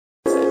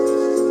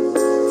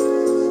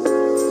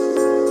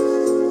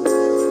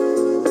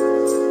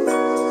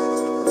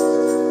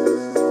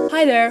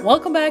Hi there,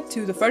 welcome back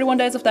to the 31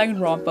 Days of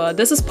Danganronpa.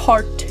 This is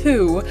part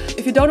 2.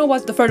 If you don't know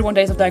what the 31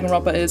 Days of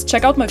Danganronpa is,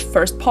 check out my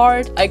first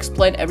part. I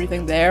explained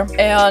everything there.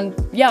 And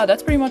yeah,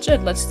 that's pretty much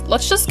it.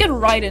 Let's just get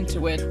right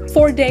into it.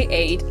 For day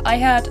 8, I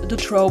had the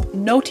trope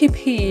no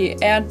TP,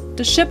 and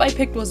the ship I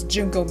picked was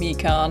Junko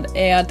Mikan,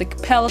 and the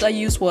palette I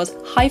used was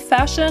High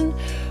Fashion,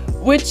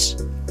 which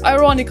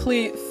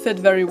ironically fit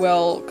very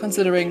well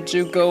considering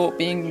Junko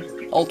being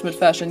ultimate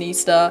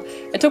fashionista.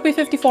 It took me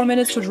 54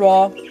 minutes to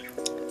draw.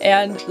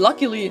 And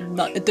luckily,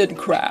 it didn't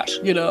crash,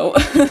 you know.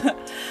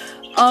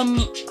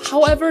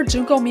 However,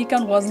 Junko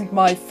Mikan wasn't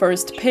my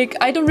first pick.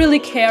 I don't really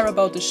care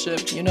about the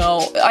ship, you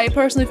know. I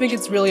personally think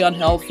it's really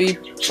unhealthy,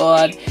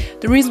 but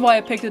the reason why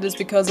I picked it is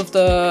because of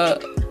the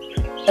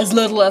as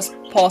little as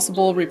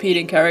possible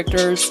repeating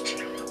characters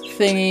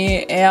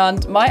thingy,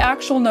 and my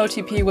actual no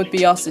TP would be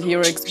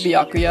Yasuhiro x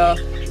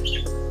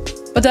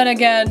Byakuya. But then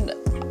again,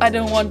 I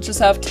don't want to just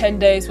have 10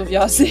 days with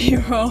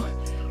Yasuhiro.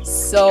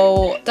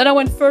 So then I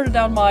went further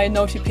down my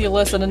no TP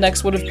list, and the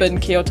next would have been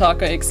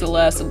Kiyotaka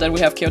XLS, and then we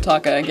have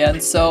Kiyotaka again.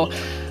 So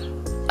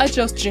I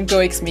chose Junko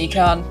x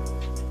Mikan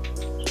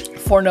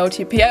for no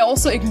TP. I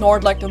also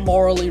ignored like the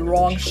morally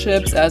wrong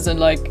ships, as in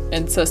like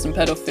incest and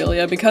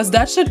pedophilia, because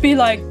that should be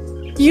like,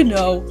 you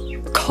know,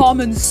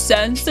 common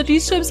sense that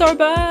these ships are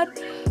bad.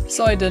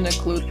 So I didn't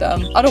include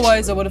them.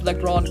 Otherwise I would have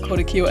like drawn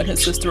Kodakyo and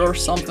his sister or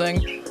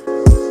something.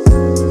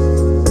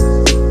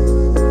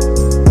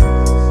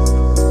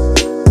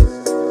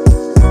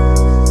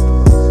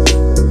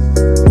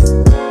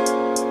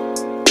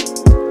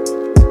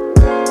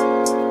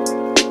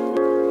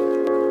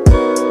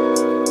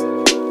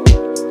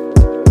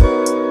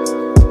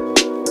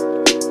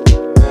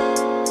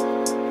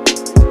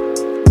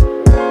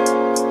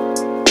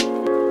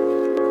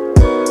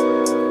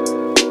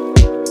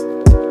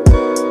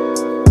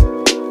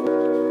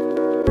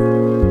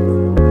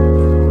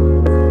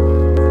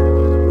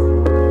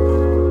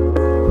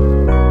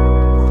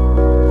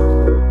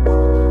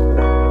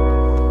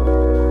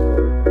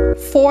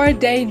 For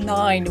day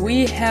 9,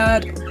 we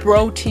had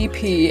Bro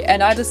TP,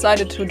 and I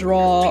decided to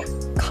draw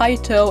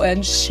Kaito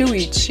and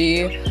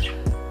Shuichi.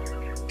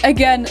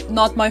 Again,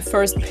 not my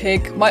first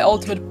pick. My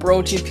ultimate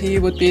Bro TP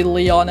would be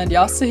Leon and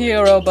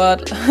Yasuhiro,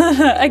 but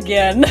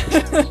again,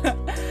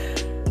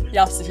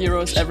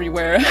 Yasuhiro's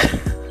everywhere.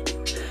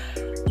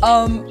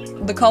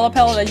 The color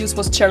palette I used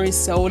was Cherry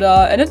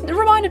Soda, and it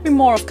reminded me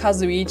more of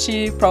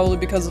Kazuichi, probably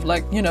because of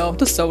like, you know,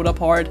 the soda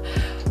part.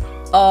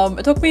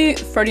 It took me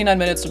 39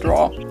 minutes to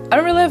draw. I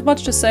don't really have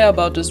much to say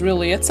about this,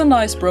 really. It's a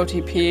nice Bro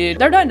TP.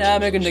 Their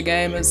dynamic in the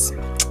game is...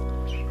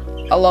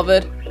 I love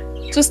it.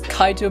 Just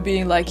Kaito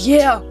being like,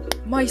 yeah,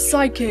 my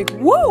sidekick,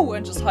 woo!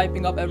 And just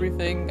hyping up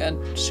everything, and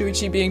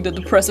Shuichi being the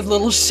depressive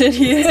little shit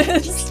he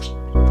is.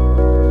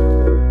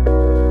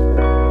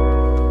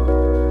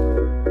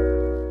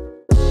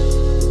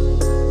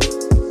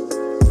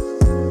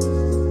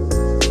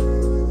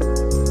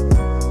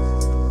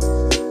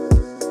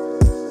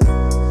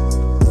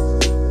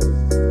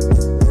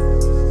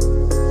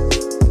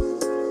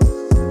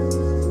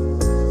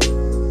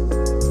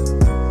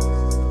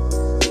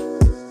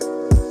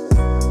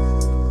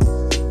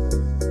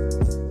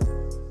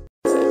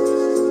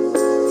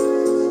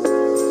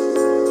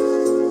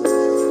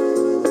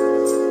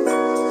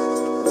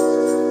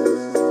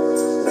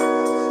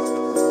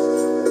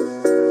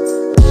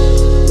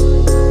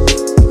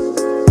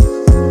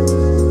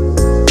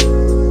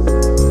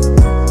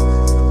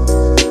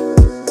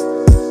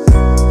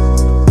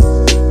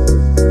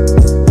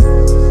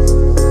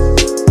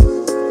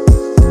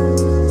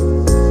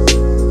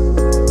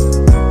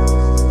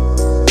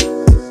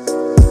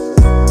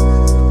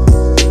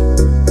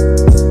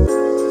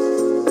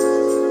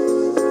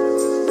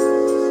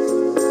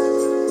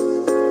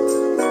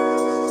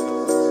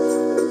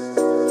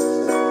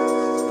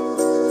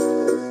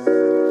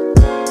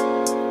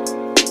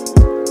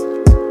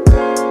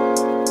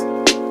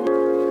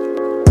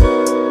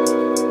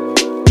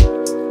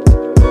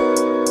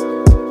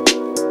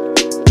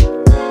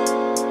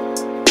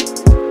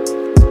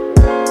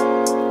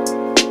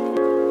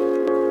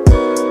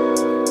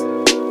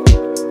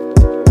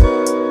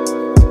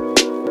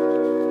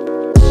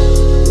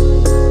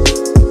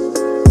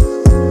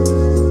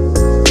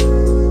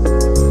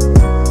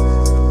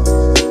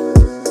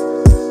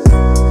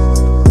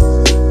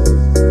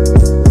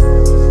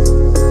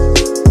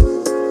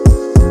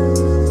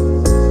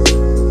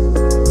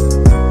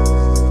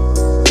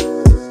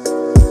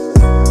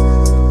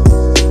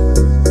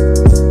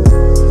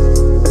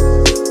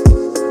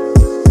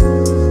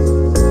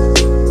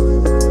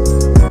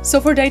 So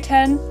for day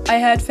 10, I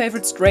had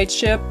favorite straight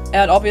ship,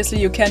 and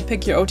obviously you can't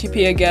pick your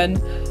OTP again.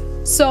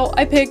 So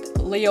I picked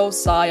Leo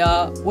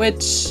Saya,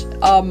 which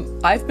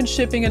I've been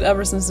shipping it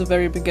ever since the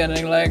very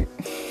beginning. Like,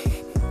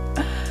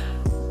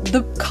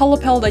 the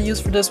color palette I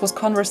used for this was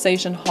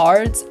Conversation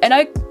Hearts, and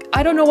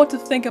I don't know what to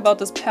think about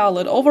this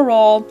palette.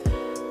 Overall,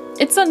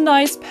 it's a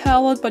nice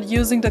palette, but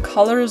using the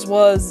colors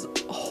was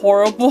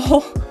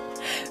horrible.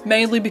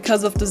 Mainly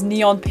because of this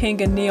neon pink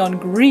and neon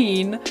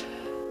green.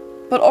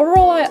 But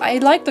overall, I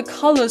like the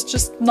colors,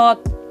 just not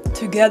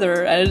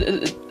together, and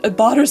it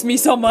bothers me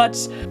so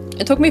much.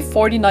 It took me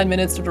 49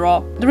 minutes to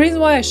draw. The reason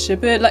why I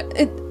ship it, like,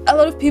 a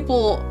lot of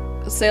people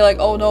say like,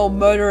 oh no,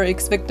 murder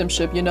ex victim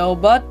ship, you know,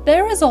 but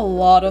there is a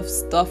lot of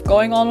stuff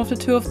going on with the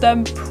two of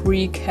them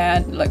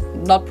pre-can, like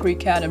not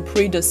pre-canon,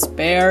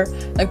 pre-despair,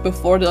 like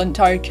before the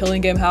entire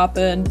killing game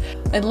happened.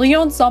 And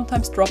Leon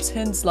sometimes drops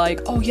hints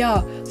like, oh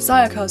yeah,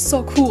 Sayaka is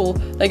so cool,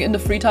 like in the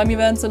free time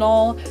events and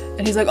all,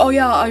 and he's like, oh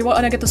yeah, I want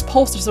to get this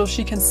poster so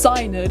she can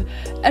sign it,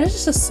 and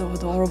it's just so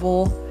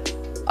adorable.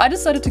 I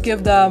decided to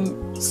give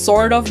them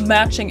sort of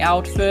matching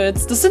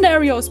outfits. The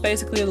scenario is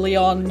basically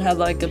Leon has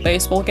like a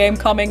baseball game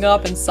coming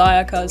up and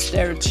Sayaka is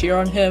there to cheer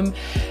on him.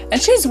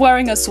 And she's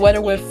wearing a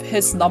sweater with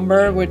his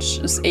number, which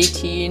is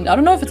 18. I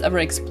don't know if it's ever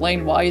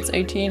explained why it's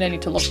 18, I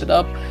need to look it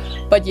up.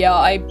 But yeah,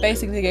 I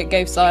basically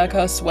gave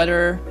Sayaka a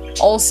sweater,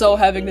 also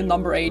having the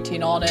number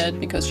 18 on it,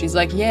 because she's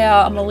like,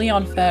 yeah, I'm a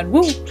Leon fan,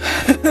 woo!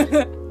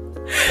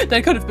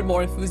 That could have been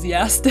more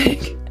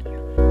enthusiastic.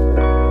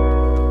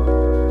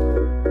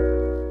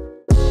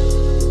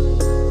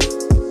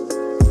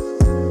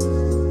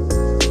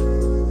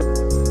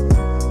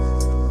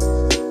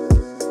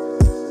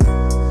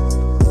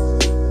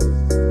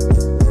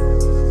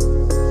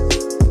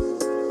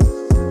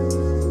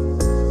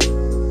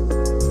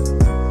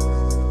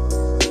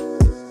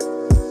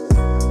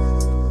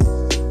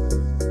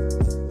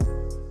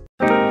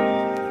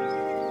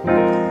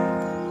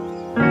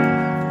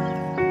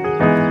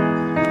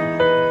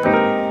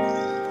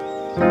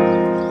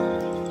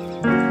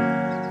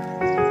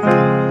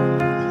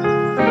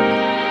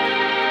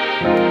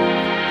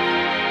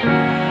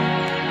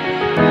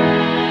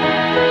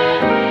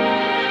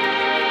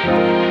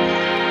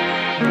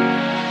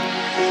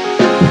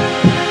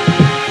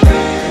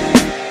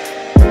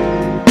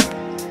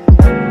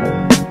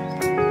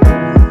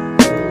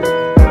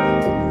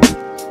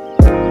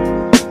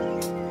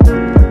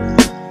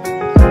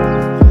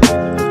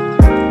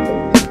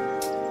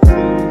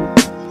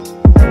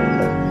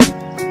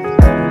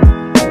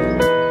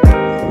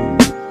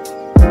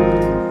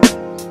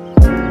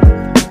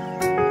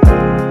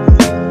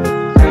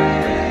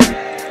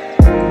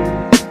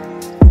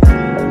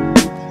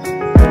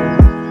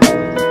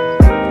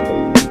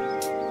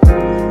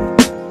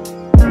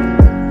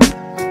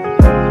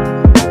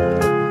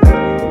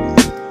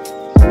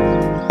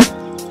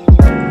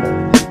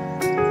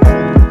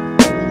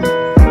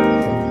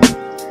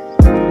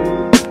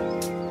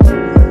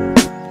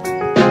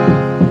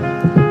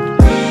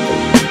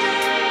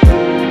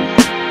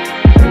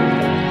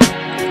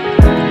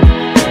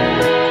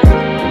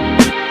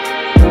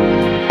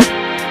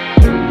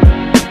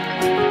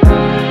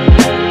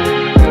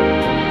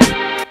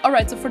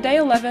 Alright, so for day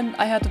 11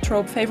 I had the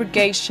trope favorite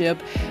gay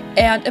ship,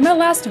 and in my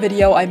last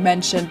video I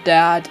mentioned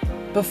that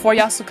before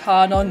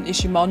Yasukano and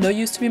Ishimondo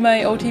used to be my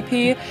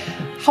OTP.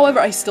 However,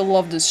 I still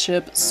love this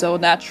ship, so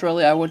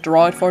naturally I would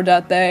draw it for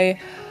that day.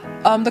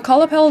 The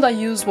color palette I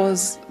used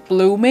was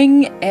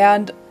Blooming,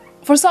 and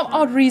for some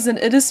odd reason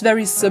it is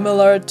very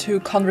similar to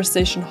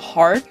Conversation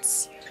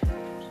Hearts.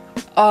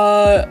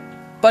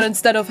 But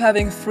instead of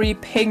having 3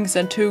 pinks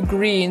and 2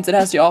 greens, it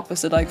has the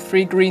opposite, like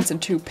 3 greens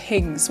and 2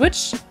 pinks,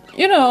 which,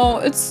 you know,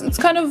 it's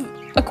kind of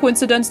a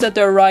coincidence that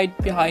they're right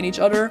behind each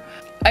other.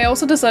 I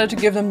also decided to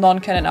give them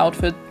non-canon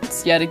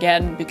outfits yet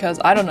again, because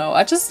I don't know,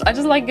 I just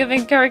like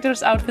giving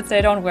characters outfits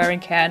they don't wear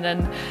in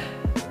canon,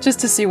 just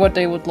to see what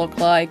they would look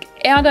like.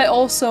 And I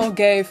also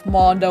gave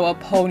Mondo a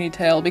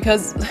ponytail,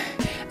 because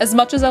as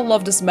much as I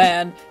love this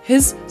man,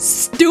 his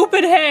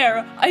stupid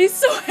hair, I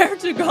swear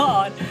to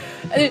God.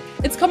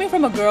 It's coming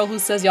from a girl who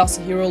says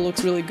Yasuhiro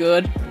looks really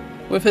good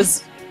with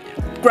his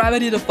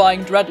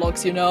gravity-defying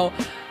dreadlocks, you know.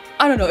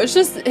 I don't know, it's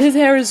just, his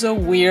hair is so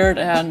weird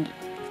and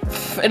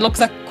it looks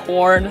like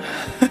corn.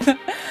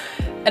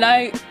 And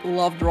I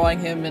love drawing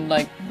him in,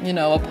 like, you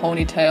know, a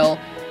ponytail.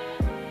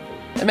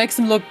 It makes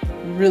him look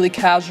really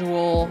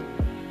casual.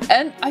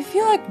 And I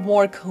feel like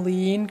more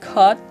clean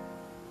cut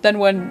than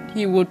when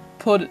he would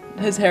put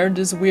his hair in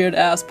this weird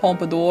ass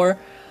pompadour.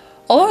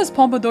 Although his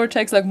pompadour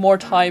takes like more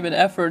time and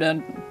effort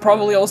and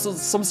probably also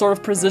some sort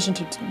of precision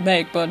to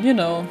make, but you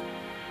know.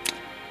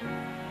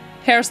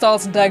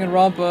 Hairstyles in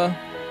Danganronpa.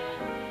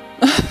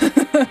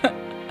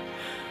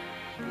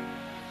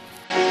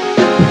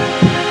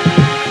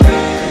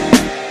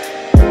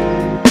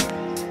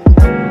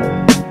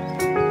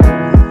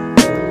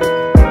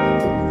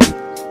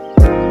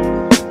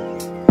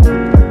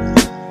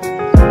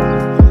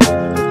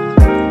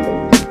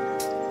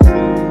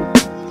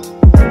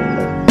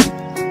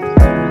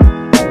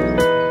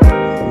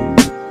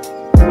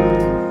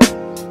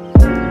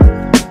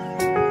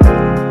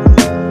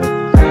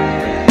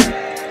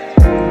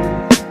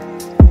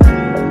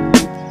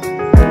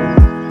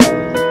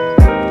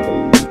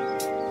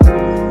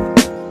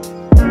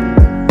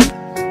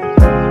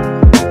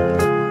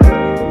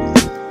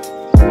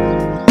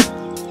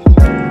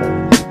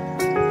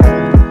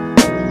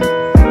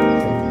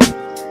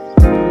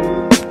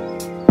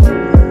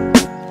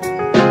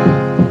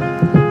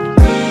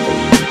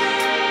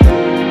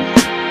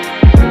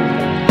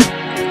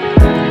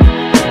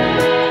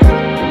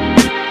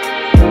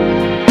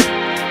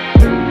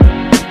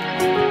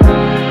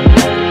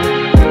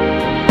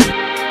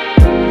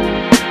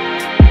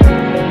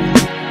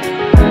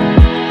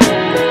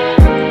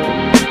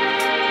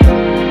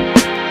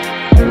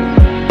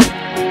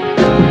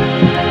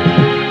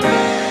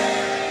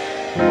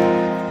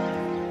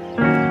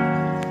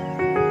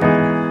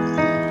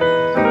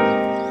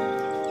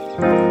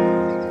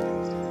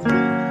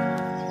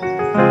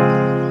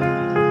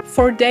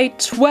 For day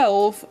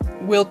 12,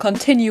 we'll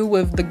continue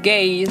with the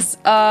gays.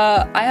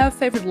 I have a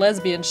favorite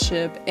lesbian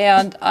ship,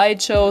 and I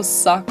chose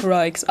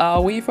Sakura x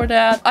Aoi for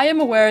that. I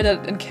am aware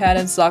that in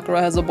canon Sakura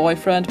has a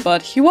boyfriend,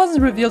 but he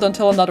wasn't revealed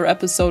until another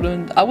episode,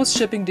 and I was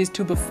shipping these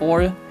two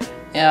before,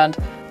 and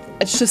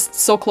it's just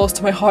so close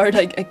to my heart,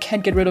 I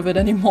can't get rid of it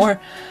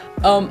anymore.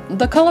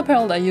 The color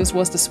palette I used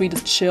was the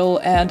Sweetest Chill,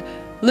 and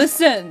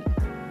listen,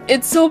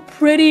 it's so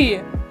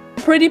pretty!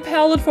 Pretty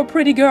palette for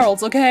pretty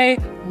girls, okay?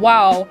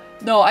 Wow.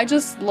 No, I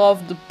just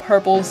love the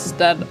purples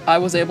that I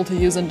was able to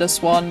use in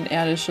this one,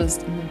 and it's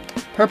just...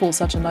 purple is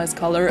such a nice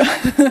color.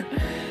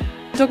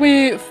 Took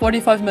me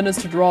 45 minutes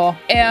to draw,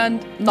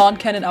 and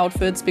non-canon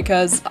outfits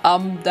because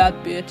I'm that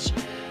bitch.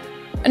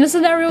 And the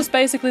scenarios,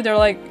 basically, they're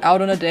like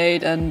out on a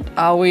date, and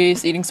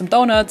Aoi's eating some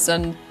donuts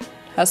and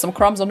has some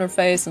crumbs on her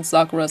face, and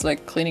Sakura's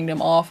like cleaning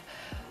them off.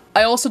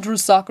 I also drew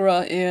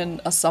Sakura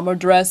in a summer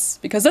dress,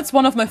 because that's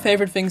one of my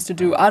favorite things to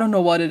do. I don't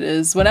know what it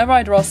is. Whenever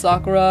I draw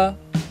Sakura,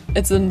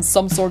 it's in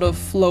some sort of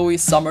flowy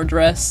summer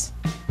dress.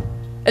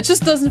 It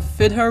just doesn't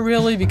fit her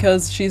really,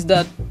 because she's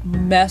that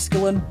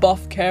masculine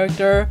buff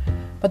character,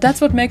 but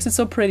that's what makes it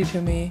so pretty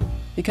to me.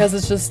 Because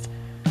it's just...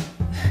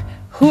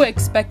 who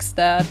expects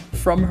that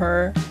from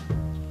her?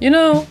 You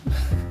know?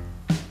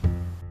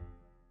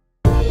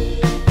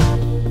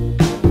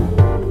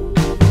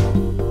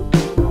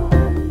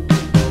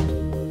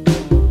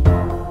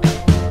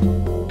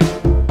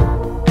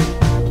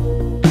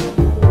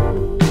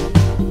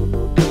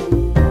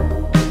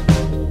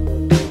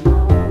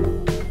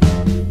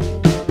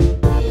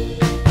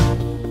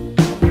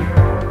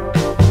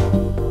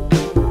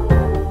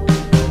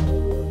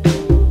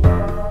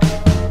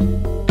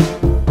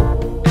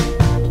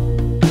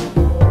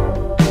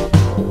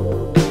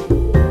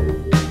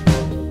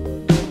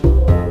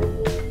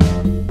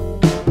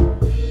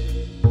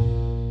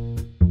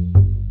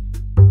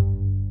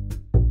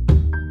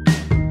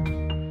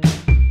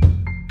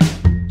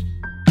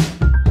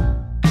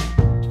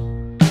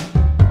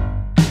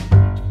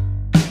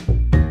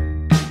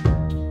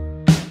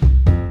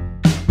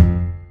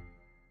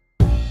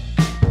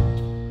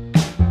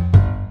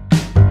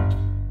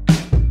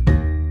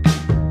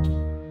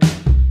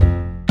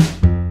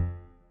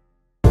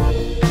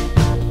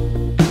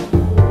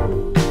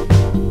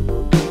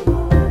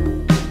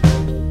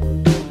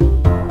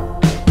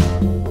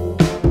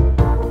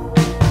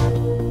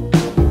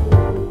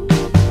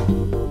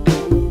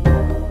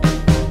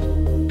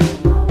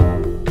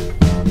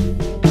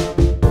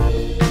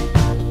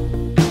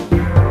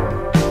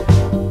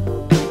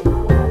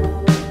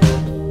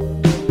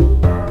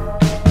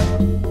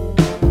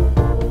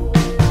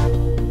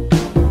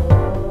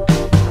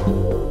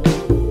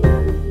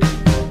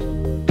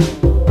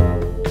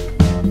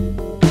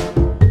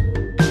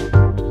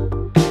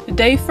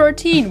 Day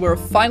 13, we're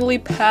finally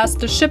past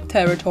the ship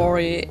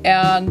territory,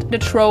 and the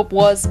trope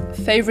was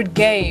favorite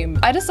game.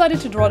 I decided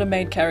to draw the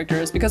main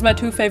characters because my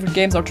two favorite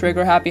games are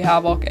Trigger Happy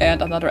Havoc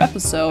and Another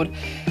Episode.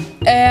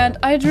 And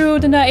I drew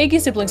the LAKEY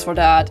siblings for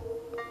that,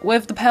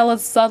 with the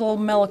palette Subtle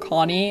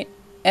Melancholy,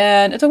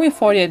 and it took me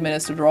 48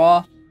 minutes to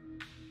draw.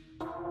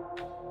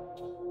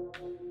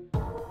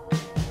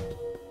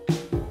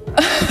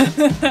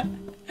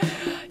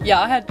 Yeah,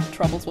 I had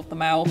troubles with the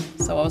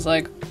mouth, so I was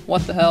like,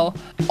 what the hell?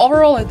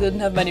 Overall, I didn't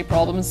have many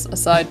problems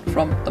aside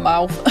from the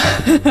mouth.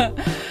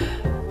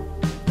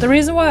 The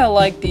reason why I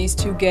like these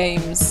two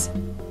games,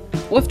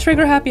 with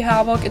Trigger Happy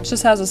Havoc, it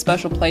just has a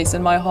special place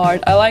in my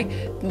heart. I like,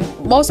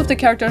 most of the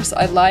characters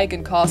I like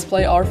in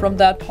cosplay are from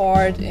that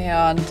part,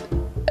 and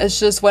it's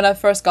just when I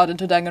first got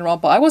into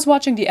Danganronpa, I was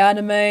watching the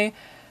anime,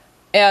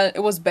 and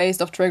it was based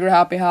off Trigger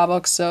Happy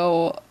Havoc,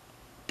 so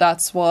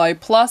that's why.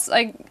 Plus,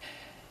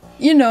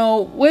 you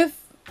know, with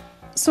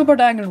Super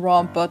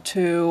Danganronpa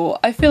 2,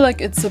 I feel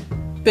like it's a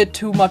bit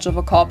too much of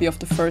a copy of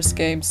the first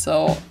game,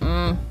 so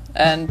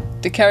and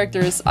the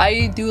characters,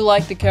 I do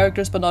like the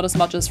characters, but not as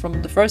much as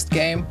from the first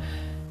game.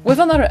 With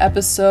Another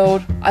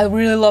Episode, I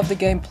really love the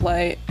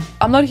gameplay.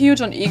 I'm not huge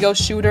on ego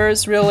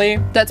shooters, really.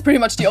 That's pretty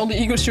much the only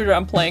ego shooter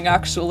I'm playing,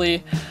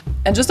 actually.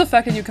 And just the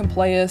fact that you can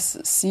play as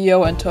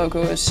Seo and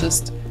Toko is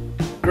just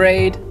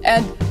great.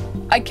 And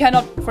I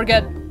cannot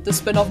forget the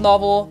spin-off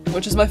novel,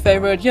 which is my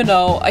favorite. You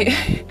know,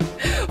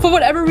 for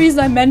whatever reason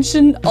I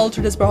mention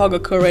Ultra Desper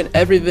Hagakure in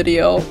every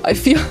video. I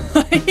feel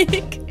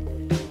like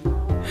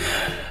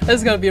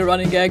it's gonna be a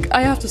running gag.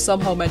 I have to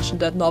somehow mention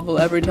that novel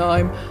every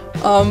time.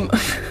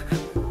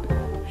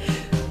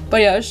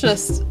 But yeah, it's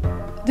just,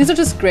 these are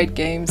just great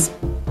games.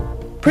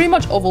 Pretty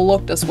much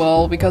overlooked as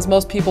well, because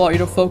most people are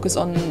either focused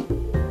on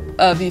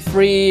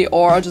V3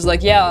 or are just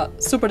like, yeah,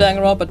 Super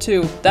Danganronpa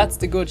 2, that's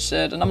the good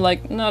shit. And I'm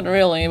like, not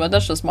really, but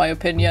that's just my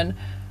opinion.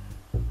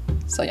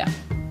 So yeah.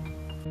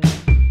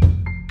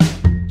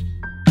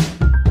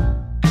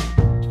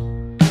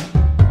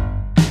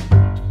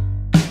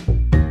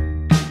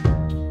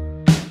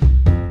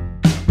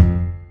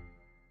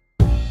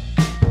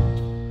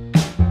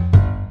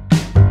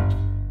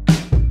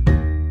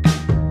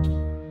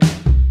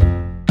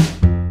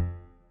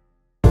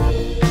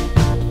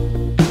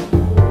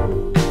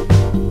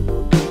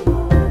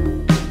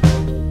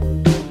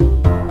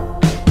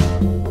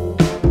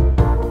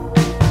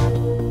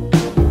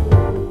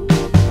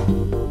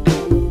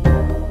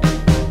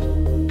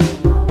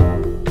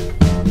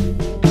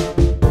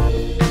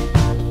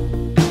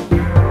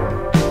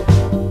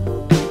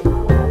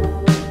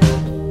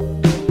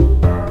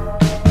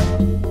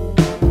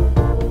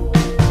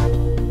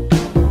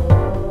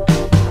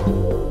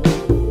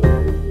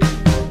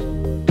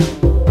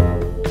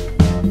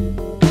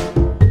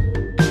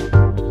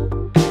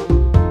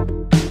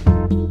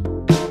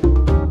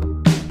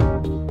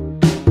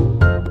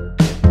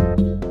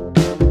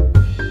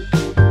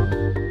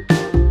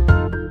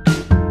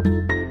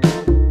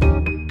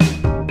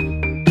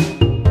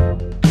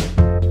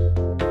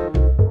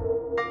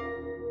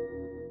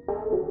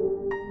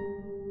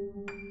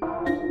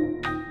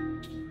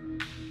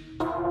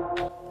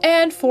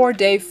 And for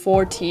day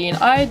 14,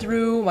 I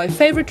drew my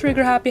favorite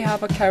Trigger Happy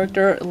Havoc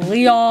character,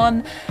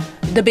 Leon,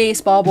 the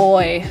baseball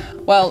boy.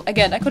 Well,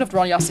 again, I could have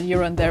drawn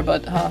Yasuhiro in there,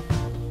 but,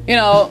 you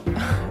know,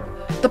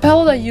 the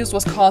palette I used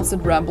was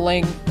Constant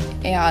Rambling,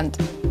 and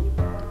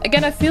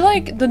again, I feel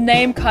like the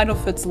name kind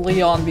of fits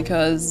Leon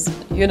because,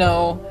 you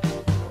know,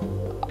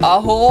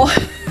 aho.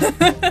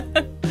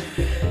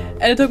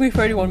 And it took me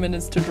 31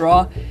 minutes to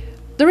draw.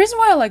 The reason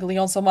why I like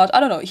Leon so much, I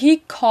don't know, he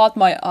caught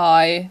my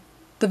eye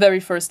the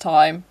very first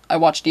time I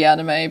watched the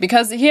anime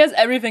because he has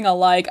everything I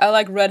like. I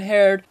like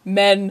red-haired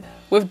men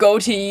with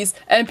goatees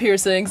and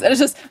piercings, and it's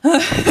just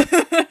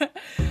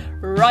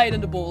right in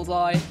the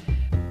bullseye.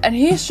 And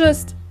he's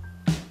just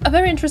a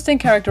very interesting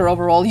character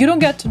overall. You don't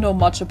get to know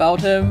much about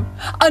him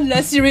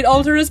unless you read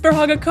Alterus per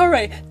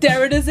Hagakure.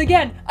 There it is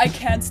again. I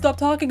can't stop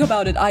talking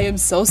about it. I am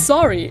so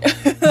sorry.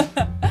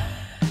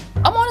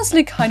 I'm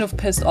honestly kind of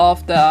pissed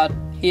off that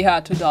he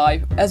had to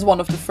die as one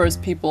of the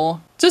first people.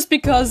 Just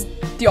because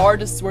the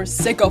artists were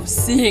sick of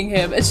seeing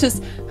him. It's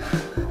just...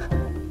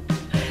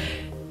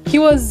 He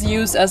was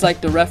used as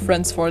like the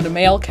reference for the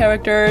male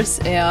characters,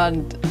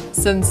 and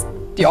since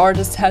the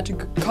artist had to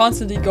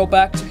constantly go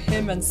back to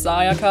him and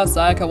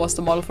Sayaka was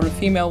the model for the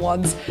female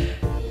ones,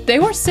 they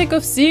were sick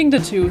of seeing the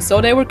two, so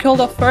they were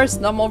killed off first,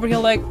 and I'm over here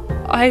like,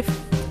 I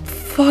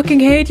fucking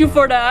hate you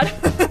for that.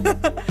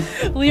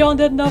 Leon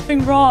did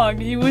nothing wrong,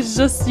 he was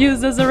just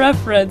used as a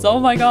reference, oh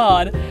my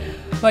god.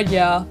 But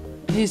yeah,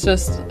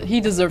 he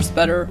deserves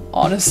better,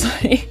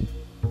 honestly.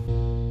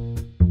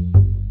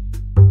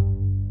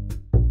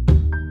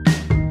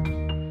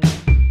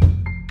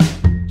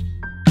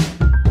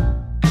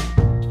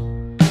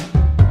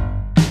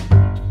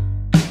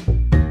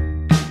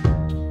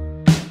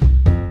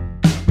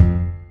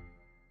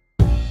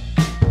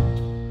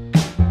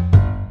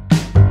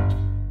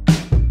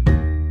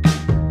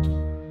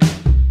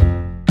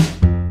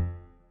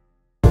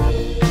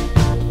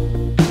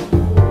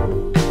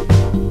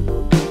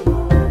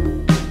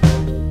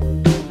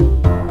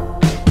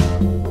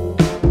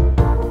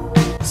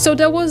 So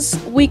that was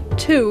week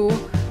 2.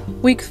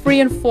 Week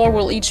 3 and 4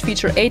 will each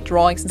feature 8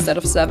 drawings instead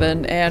of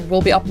 7, and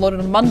will be uploaded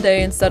on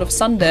Monday instead of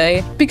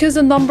Sunday, because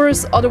the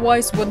numbers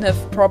otherwise wouldn't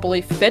have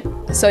properly fit.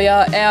 So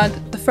yeah, and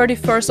the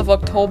 31st of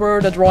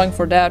October, the drawing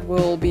for that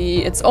will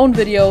be its own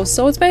video,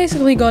 so it's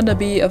basically gonna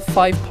be a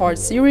 5-part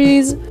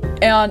series.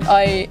 And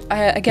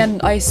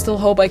I still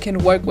hope I can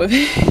work with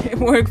it,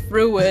 work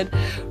through it,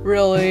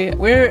 really.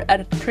 We're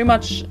at pretty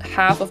much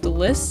half of the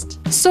list,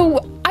 so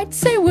I'd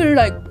say we're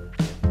like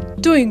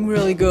doing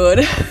really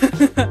good.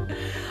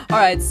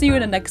 Alright, see you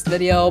in the next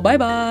video. Bye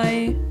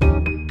bye!